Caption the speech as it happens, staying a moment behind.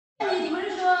你不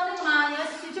是说那个吗？你要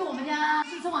去我们家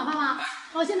吃晚饭吗？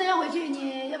我现在要回去，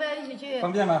你要不要一起去？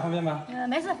方便吗？方便吗？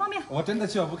没事，方便。我真的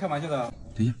去，我不开玩笑的。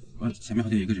等一下，我前面好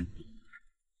像有一个人。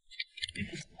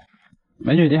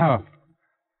美女你好，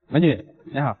美女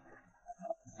你好。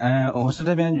我是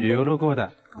这边旅游路过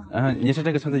的。你是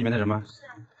这个村子里面的人吗？是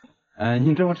啊。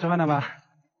你中午吃饭了吗？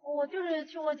我就是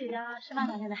去我姐家吃饭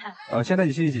了，现在。现在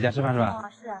你去你姐家吃饭是吧？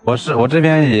是啊。我这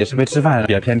边也是没吃饭，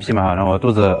比较偏僻嘛，然后我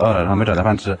肚子饿了，然后没找到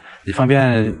饭吃。你方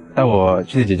便带我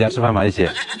去你姐家吃饭吗？一起？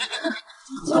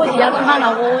去我姐家吃饭了，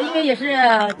我因为也是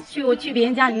去别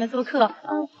人家里面做客。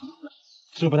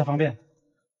是不是不太方便？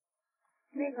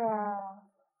那个，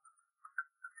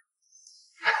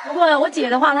如果我姐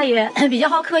的话，她也比较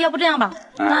好客，要不这样吧？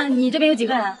那你这边有几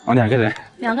个人？我2个人。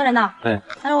2个人的。对。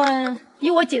但是以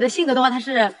我姐的性格的话，她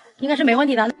应该是没问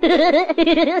题的。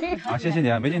好，谢谢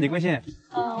你啊，美女，你贵姓？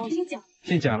我姓蒋。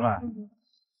姓蒋是吧？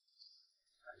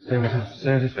这个是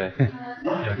谁？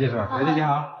表弟是吧？表弟你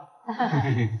好。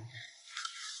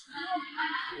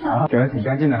好，表弟挺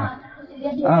干净的。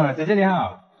姐姐你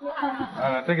好。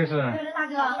这个是大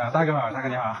哥。大哥好，大哥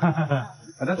你好。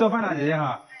我在做饭呢，姐姐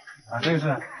好。这个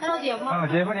是。那是我姐夫。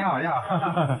姐夫你好，你好。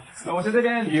我是这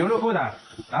边旅游路过的，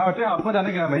然后正好碰到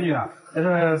那个美女了，就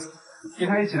是跟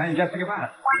她一起来你家吃个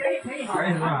饭。可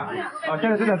以是吧？现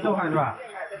在正在做饭是吧？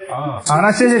好，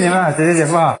那谢谢你们，姐姐姐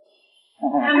夫啊。那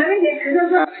个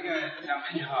小美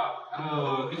女哈，然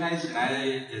后跟她一起来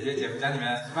姐姐姐夫家里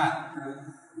面吃饭。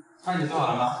饭你做好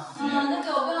了吗？那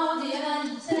个我跟我姐姐呢，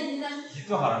现在已经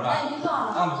做好了是吧？已经做好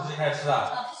了。那我们直接开始吃啊。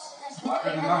好，这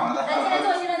是蛮忙的。现在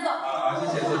做，现在做。好，谢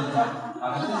谢你。好，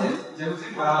谢谢姐夫辛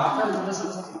苦了啊。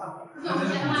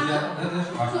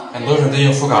很多人都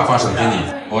用副卡放手机里，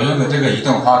我用的这个移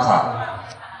动花卡。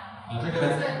这个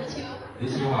呢？离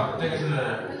休啊，这个是。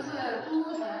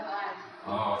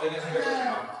这个是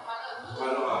欢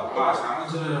乐啊，哇，全部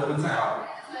是荤菜啊。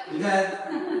今天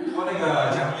拖那个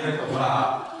酱米的可多了啊。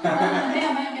没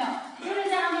有，就是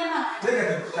家常便饭。这个是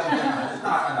家常便饭，是大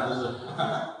餐的都是。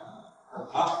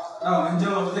好，那我们就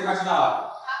直接开始了。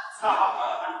好。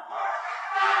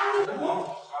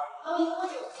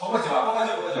喝酒，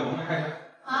我们开始。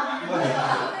喝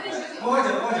酒，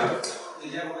姐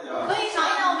姐喝酒。可以尝一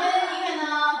尝我们宁远的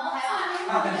红牌吧。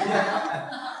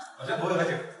我先不会喝酒，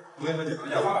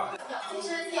要放吧。其实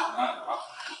要。好。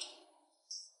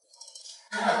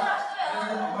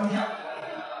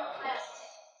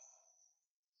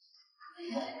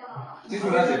这是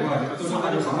我的姐夫，你们都说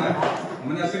他就熟了。我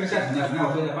们那是个下沉的，那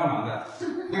我在这帮忙的。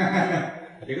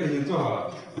这个已经做好了。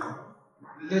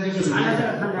这就是尝一下是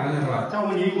吧？叫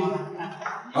我柠檬。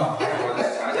好，我再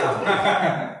尝一下。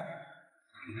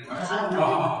好。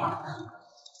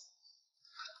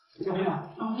这边吧，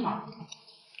上去吧。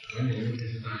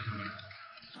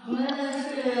我们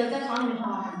是在厂里面上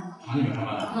班。厂里面上班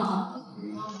的。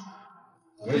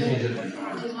我也是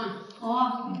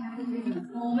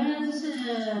我们是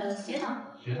鞋厂。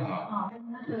鞋厂啊。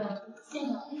那个现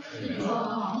场。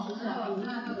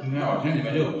今天你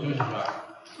们就休息是吧？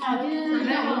今天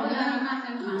没有，我们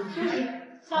休息，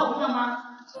下午上班。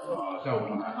下午上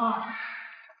班。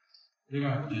这个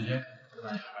姐姐在哪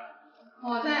里上班？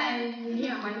我在宁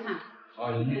远环厂。一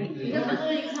个城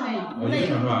市一个厂嘛。一个厂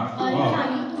是吧？一个厂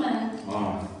一个部门。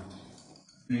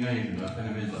应该有什么在那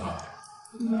边子啊？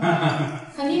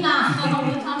肯定的，我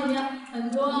们厂里面很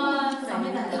多长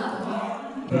辈在这。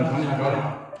厂里还招人吗？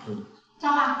招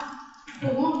啊，有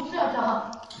工是要招。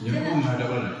你们部门还招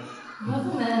个人？我们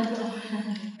部门是。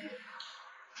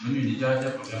美女，你家旁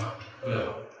边吗？对了。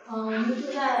我们就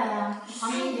在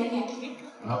旁边一点点。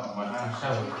然后晚上下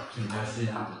午去你家吃一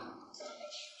趟。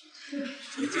这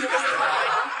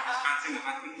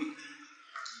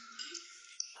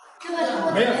个是我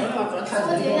姐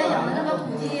姐养的那个土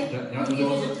鸡，只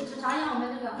尝一下我们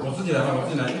这个。我自己来吧，我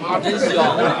自己来。真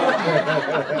香！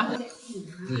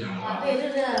自己养的。对，这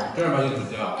是。正儿八经土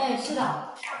鸡啊。是的，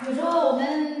有时候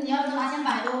你要是拿钱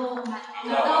买都买不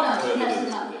到的，现在是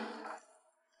的。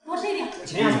多吃一点。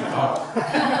钱也买到。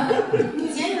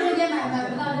以前有时候也买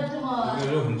不到这么。这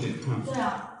个肉很紧。对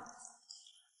啊。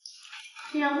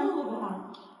这样路不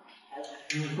好。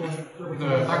那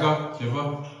个大哥、姐夫，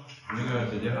那个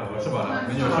姐姐好，我吃饱了，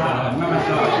美女我吃饱了，你慢慢吃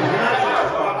啊。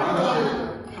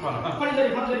吃饱了。放在这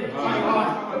里，放在这里。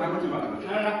拿过去吧。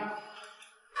来。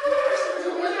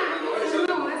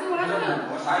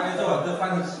我啥也没做，这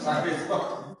饭啥也没做。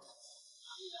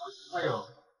哎呦，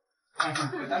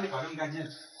哪里搞这么干净？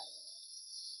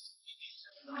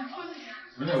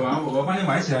没事，我帮你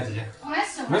买起来，姐姐。没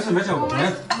事，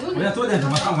我要做点什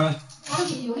么饭，我要。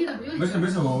没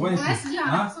事，我帮你洗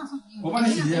啊，我帮你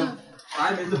洗，啥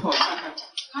也没做。好，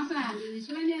是啊，你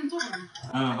去那边做吧。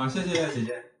好，谢谢姐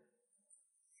姐。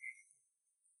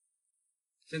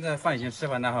现在饭已经吃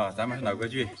完了哈，咱们是老规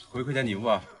矩，回馈点礼物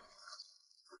啊。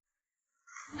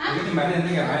我给你买点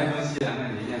那个买点东西，然后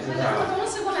你先吃下。拿东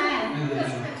西过来。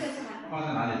放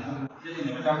在哪里？谢谢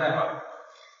你们招待哈。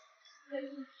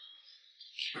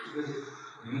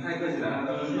你们太客气了，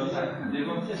到时候说菜，别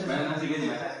说谢谢买点东西给你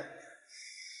们。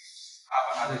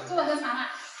好，这做个茶嘛。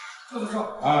做不错。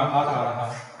啊，好的好的好。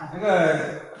那个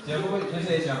姐夫平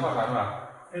时也喜欢泡茶是吧？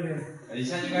对对。以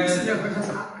前应该以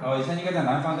前应该在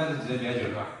南方待的时间比较久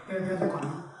是吧？对，在广州。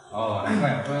哦，难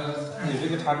怪说有这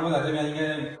个茶桌的，这边应该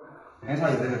很少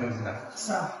有这个东西的。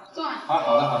是啊。坐。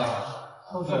好的。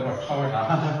坐一会儿，泡会儿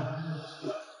茶。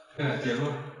姐夫，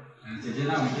姐姐，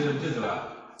那我们就走了。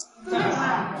不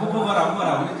了，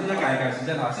我们直接赶时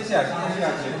间了。谢谢姐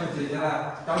夫姐姐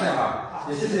的招待哈，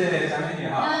也谢谢小美女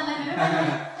哈。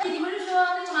没。你不是说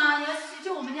那个吗？你要去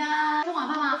我们家吃晚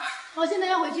饭吗？我现在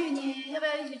要回去，你要不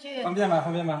要一起去？方便吗？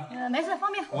没事，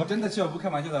方便。我真的去，我不开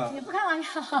玩笑的。你不开玩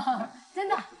笑，真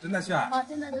的。真的去啊？啊，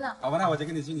真的。好吧，那我就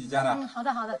跟你去你家了。好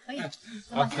的，可以。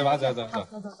好，走吧。走。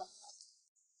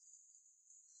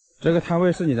这个摊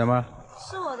位是你的吗？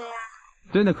是我的呀。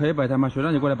真的可以摆摊吗？谁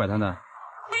让你过来摆摊的？我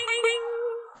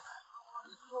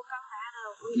刚来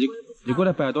的，你过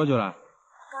来摆了多久了？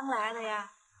刚来的呀。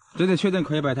真的确定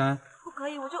可以摆摊？不可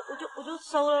以，我就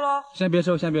收了咯。先别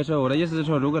收，我的意思是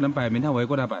说，如果能摆，明天我也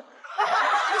过来摆。你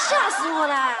吓死我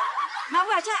了！买不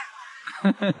买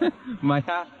菜？买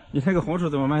呀！你那个红薯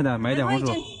怎么卖的？买一点红薯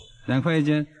，2块一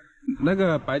斤。那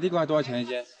个白地瓜多少钱一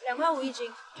斤？2块5一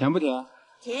斤。甜不甜？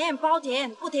甜，包甜，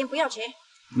不甜不要钱。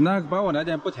那帮我来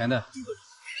点不甜的。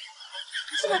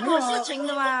这个做事情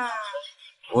的嘛。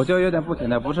我就有点不甜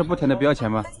的，不是不甜的不要钱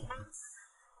吗？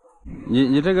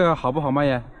你这个好不好卖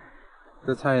呀？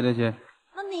这菜这些。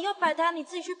那你要摆摊，你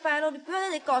自己去摆咯，你不要在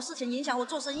这里搞事情，影响我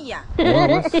做生意啊。我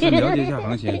是了解一下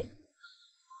行情，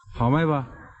好卖吧？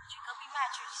去隔壁卖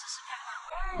去试试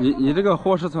看。你这个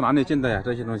货是从哪里进的呀？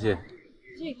这些东西？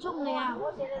自己种的呀。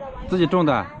自己种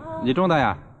的？你种的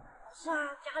呀？是啊，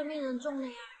家里面人种的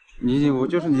呀。我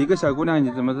就是你一个小姑娘，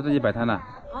你怎么在这里摆摊呢？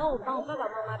我帮我爸爸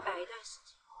妈妈摆一段时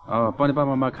间。哦，帮你爸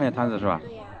爸妈妈看一下摊子是吧？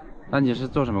对呀。那你是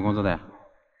做什么工作的呀？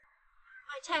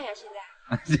卖菜呀，现在。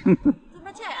在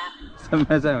卖菜啊？在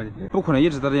卖菜，不可能一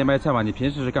直在这里卖菜吧？你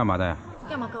平时是干嘛的呀？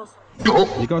干嘛告诉我？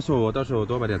你告诉我，到时候我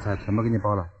多买点菜，全部给你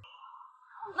包了。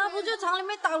那不就厂里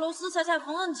面打螺丝踩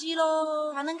缝纫机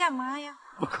喽，还能干嘛呀？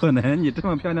不可能，你这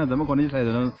么漂亮，怎么可能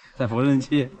踩缝纫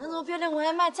机？那这么漂亮，我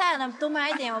还卖菜呢，多买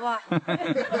一点好不好？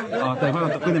好，等会儿我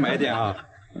多给你买一点啊。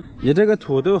你这个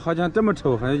土豆好像这么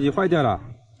丑，好像已经坏掉了。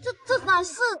这哪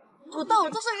是土豆，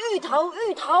这是芋头。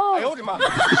哎呦我的妈！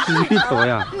是芋头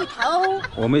呀？芋头。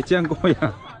我没见过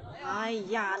呀。哎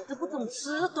呀，你都不懂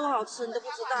吃，多好吃你都不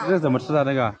知道。这怎么吃的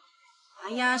那个？哎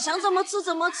呀，想怎么吃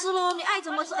怎么吃喽，你爱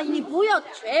怎么吃。哎，你不要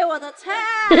缺我的菜。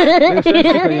这个生吃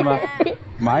可以吗？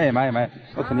买，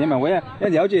我肯定买，我也要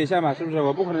了解一下嘛，是不是？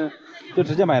我不可能就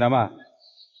直接买了嘛。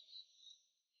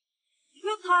就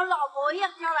和老婆一样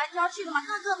挑来挑去的嘛，个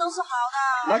个都是好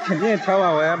的。那肯定挑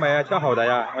啊，我要买呀，挑好的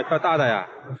呀，我挑大的呀。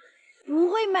不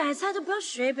会买菜就不要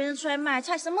学别人出来买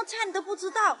菜，什么菜你都不知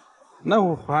道。那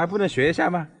我还不能学一下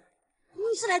吗？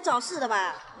你是来找事的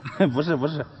吧？不是，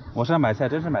我是来买菜，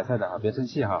真是买菜的啊，别生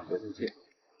气哈，别生气。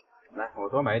来，我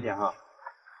多买一点哈，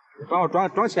你帮我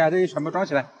装起来，这些全部装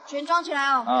起来。全装起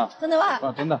来哦。啊，真的吗？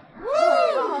啊，真的。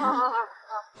好。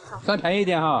算便宜一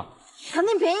点哈。肯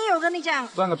定便宜，我跟你讲。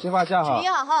算个批发价哈。便宜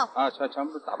好哈。啊，全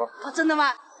部打包。真的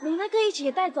吗？你那个一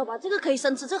起带走吧，这个可以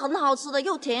生吃，这很好吃的，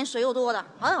又甜水又多的，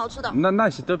很好吃的。那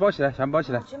都包起来，全包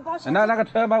起来。全包起来。那个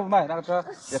车卖不卖？那个车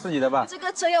也是你的吧？这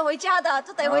个车要回家的，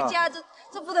这得回家，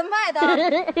这不能卖的。哇，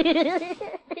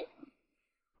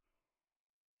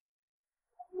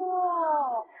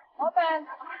老板，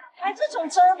开这种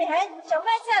车你还想卖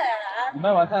菜了？你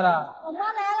卖完菜了？我妈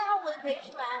来了，我可以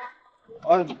去买了。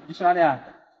哦，你去哪里啊？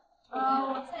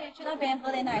我自己去那边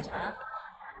喝点奶茶。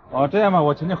哦，这样吧，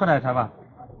我请你喝奶茶吧。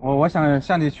我想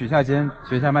向你取下经，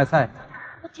学一下卖菜。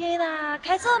我天哪，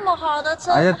开这么好的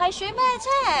车，还学卖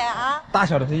菜啊？大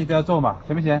小的生意都要做嘛，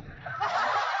行不行？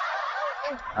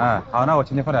好，那我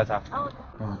请你喝奶茶。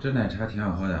哦，这奶茶挺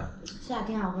好喝的。是啊，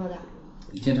挺好喝的。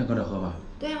你经常过来喝吧？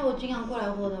对啊，我经常过来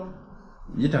喝的。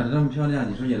你长得这么漂亮，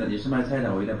你说你是卖菜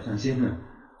的，我有点不相信。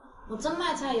我真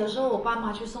卖菜，有时候我爸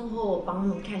妈去送货，我帮他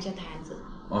们看一下摊子。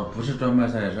哦，不是专卖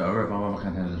菜，是偶尔帮妈妈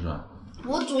看摊子是吧？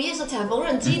我主业是踩缝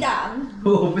纫机的。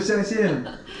我不相信，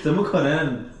怎么可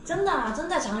能？真的，真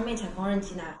在厂里面踩缝纫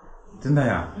机呢。真的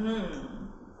呀？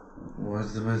我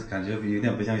怎么感觉有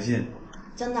点不相信？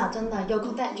真的，有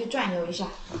空带你去转悠一下。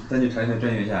带你厂里面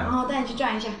转悠一下。然后带你去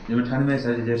转一下。你们厂里面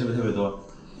小姐姐是不是特别多？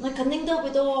那肯定特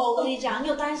别多哦，我跟你讲，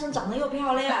又单身，长得又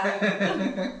漂亮。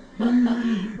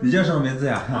你叫什么名字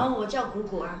呀？然后我叫谷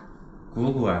谷啊。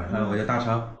谷谷啊，我叫大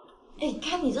超。哎，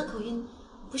看你这口音，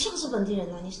不像是本地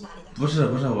人啊，你是哪里的？不是，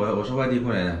我是外地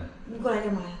过来的。你过来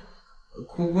干嘛呀？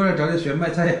过来找你学卖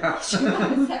菜呀。学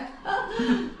卖菜。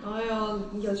哎呦，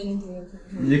有前途有前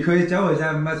途。你可以教我一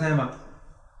下卖菜吗？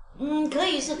可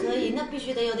以是可以，那必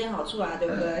须得有点好处啊，对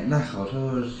不对？那好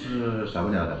处是少不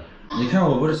了的。你看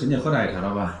我不是请你喝奶茶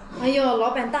了吧？哎呦，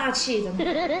老板大气的。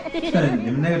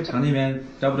你们那个厂里面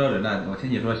招不招人呢？我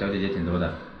听你说小姐姐挺多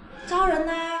的。招人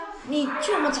呐、你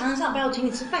去我们厂上班，我请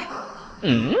你吃饭。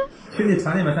去你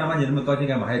厂里面上班，你那么高兴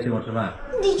干嘛？还要请我吃饭？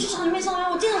你去厂里面上班，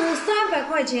我见了我300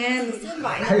块钱，你300。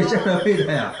还有介绍费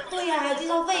的呀？对呀、还有介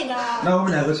绍费的。那我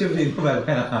们2个去不去600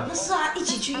块了？那是啊，一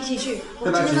起去，一起去。我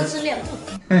今天都吃2顿。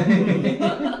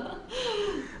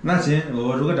那行，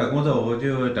我如果找工作，我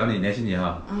就找你联系你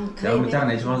哈。可以。然后我们加个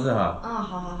联系方式哈。好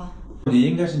好好。你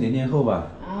应该是00后吧？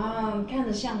看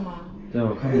着像吗？对，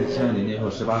我看你像00后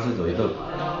，18岁左右。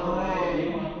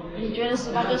你觉得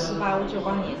18就18，我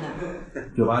98年的。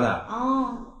98的？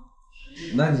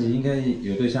那你应该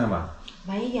有对象吧？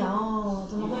没有，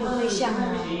怎么会有对象呢？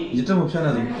你这么漂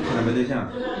亮，怎么不可能没对象？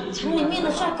厂里面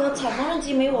的帅哥踩缝纫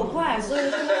机没我快，所以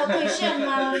就没有对象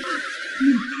吗？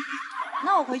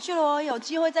那我回去了，有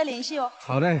机会再联系哦。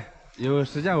好的，有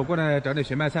时间我过来找你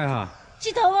学卖菜哈。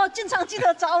记得哦，进厂记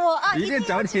得找我啊！一定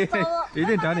找你，一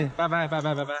定找你，拜拜。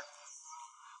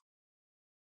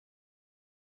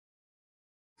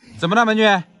怎么了，美女？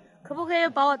可不可以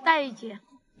把我带一节？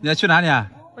你要去哪里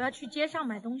啊？我要去街上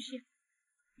买东西。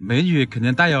美女肯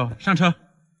定带哟，上车。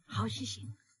好，谢谢。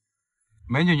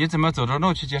美女，你怎么走着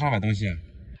路去街上买东西啊？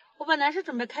我本来是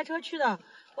准备开车去的，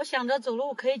我想着走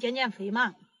路可以减减肥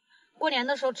嘛。过年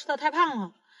的时候吃的太胖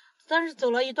了，但是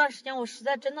走了一段时间，我实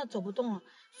在真的走不动了，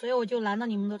所以我就拦了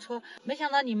你们的车。没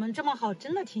想到你们这么好，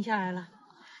真的停下来了。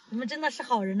你们真的是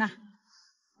好人呐。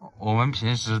我们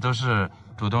平时都是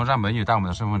主动让美女搭我们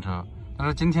的顺风车，但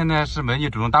是今天呢是美女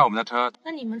主动搭我们的车。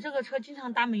那你们这个车经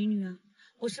常搭美女啊？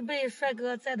我是被帅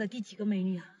哥载的第几个美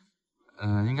女啊？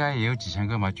应该也有几千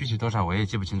个嘛，具体多少我也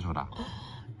记不清楚了。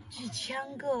几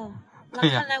千个？那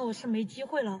对呀，看来我是没机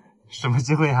会了。什么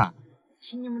机会啊？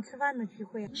请你们吃饭的机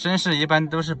会啊！绅士一般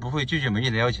都是不会拒绝美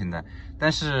女的邀请的，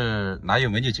但是哪有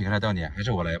美女请客的道理啊？还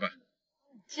是我来吧。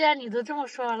既然你都这么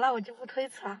说了，那我就不推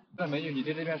辞了。那美女，你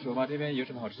对这边熟吗？这边有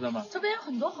什么好吃的吗？这边有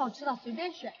很多好吃的，随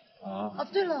便选。哦，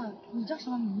对了，你叫什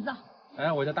么名字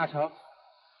啊？我叫大超。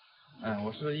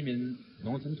我是一名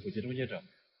农村土鸡中介者。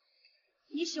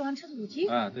你喜欢吃土鸡？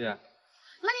对呀。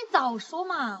那你早说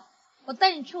嘛，我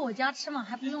带你去我家吃嘛，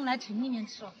还不用来城里面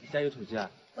吃了。你家有土鸡啊？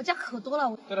我家可多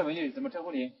了。对了，美女，怎么称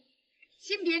呼你？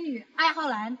性别女，爱好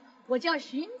男，我叫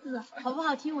荀子，好不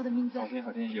好听我的名字？好听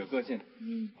好听，有个性。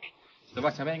走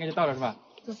吧，前面应该就到了是吧？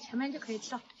走，前面就可以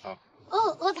吃了。好。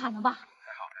饿惨了吧？还好。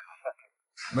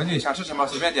美女想吃什么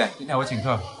随便点，今天我请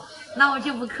客。那我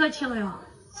就不客气了哟。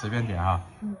随便点啊。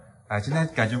今天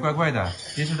感觉怪怪的，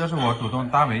平时都是我主动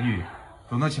搭美女，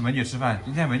主动请美女吃饭，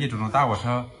今天美女主动搭我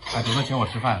车，还主动请我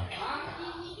吃饭。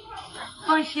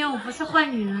放心，我不是坏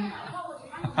女人。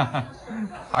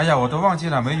哎呀，我都忘记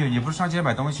了，美女，你不是上街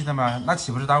买东西的吗？那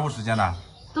岂不是耽误时间了？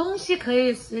东西可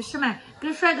以随时买，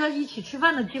跟帅哥一起吃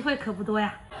饭的机会可不多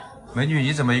呀。美女，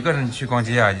你怎么一个人去逛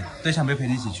街啊？对象没陪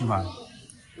你一起去吗？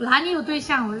哪里有对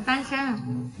象？我是单身。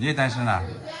你也单身啊？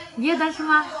你也单身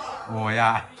吗？我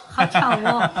呀。好巧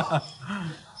哦。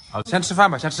好，先吃饭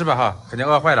吧，先吃吧哈，肯定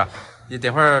饿坏了。你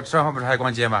等会儿吃完饭不是还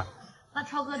逛街吗？那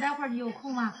超哥，待会儿你有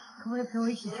空吗？可不可以陪我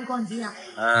一起去逛街啊？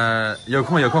有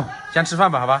空，先吃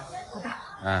饭吧，好吧？好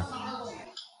的。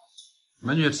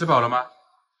美女吃饱了吗？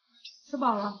吃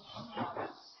饱了，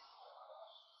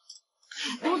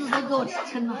肚子都给我吃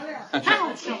撑了，太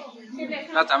好吃了。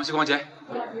那咱们去逛街。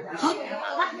好。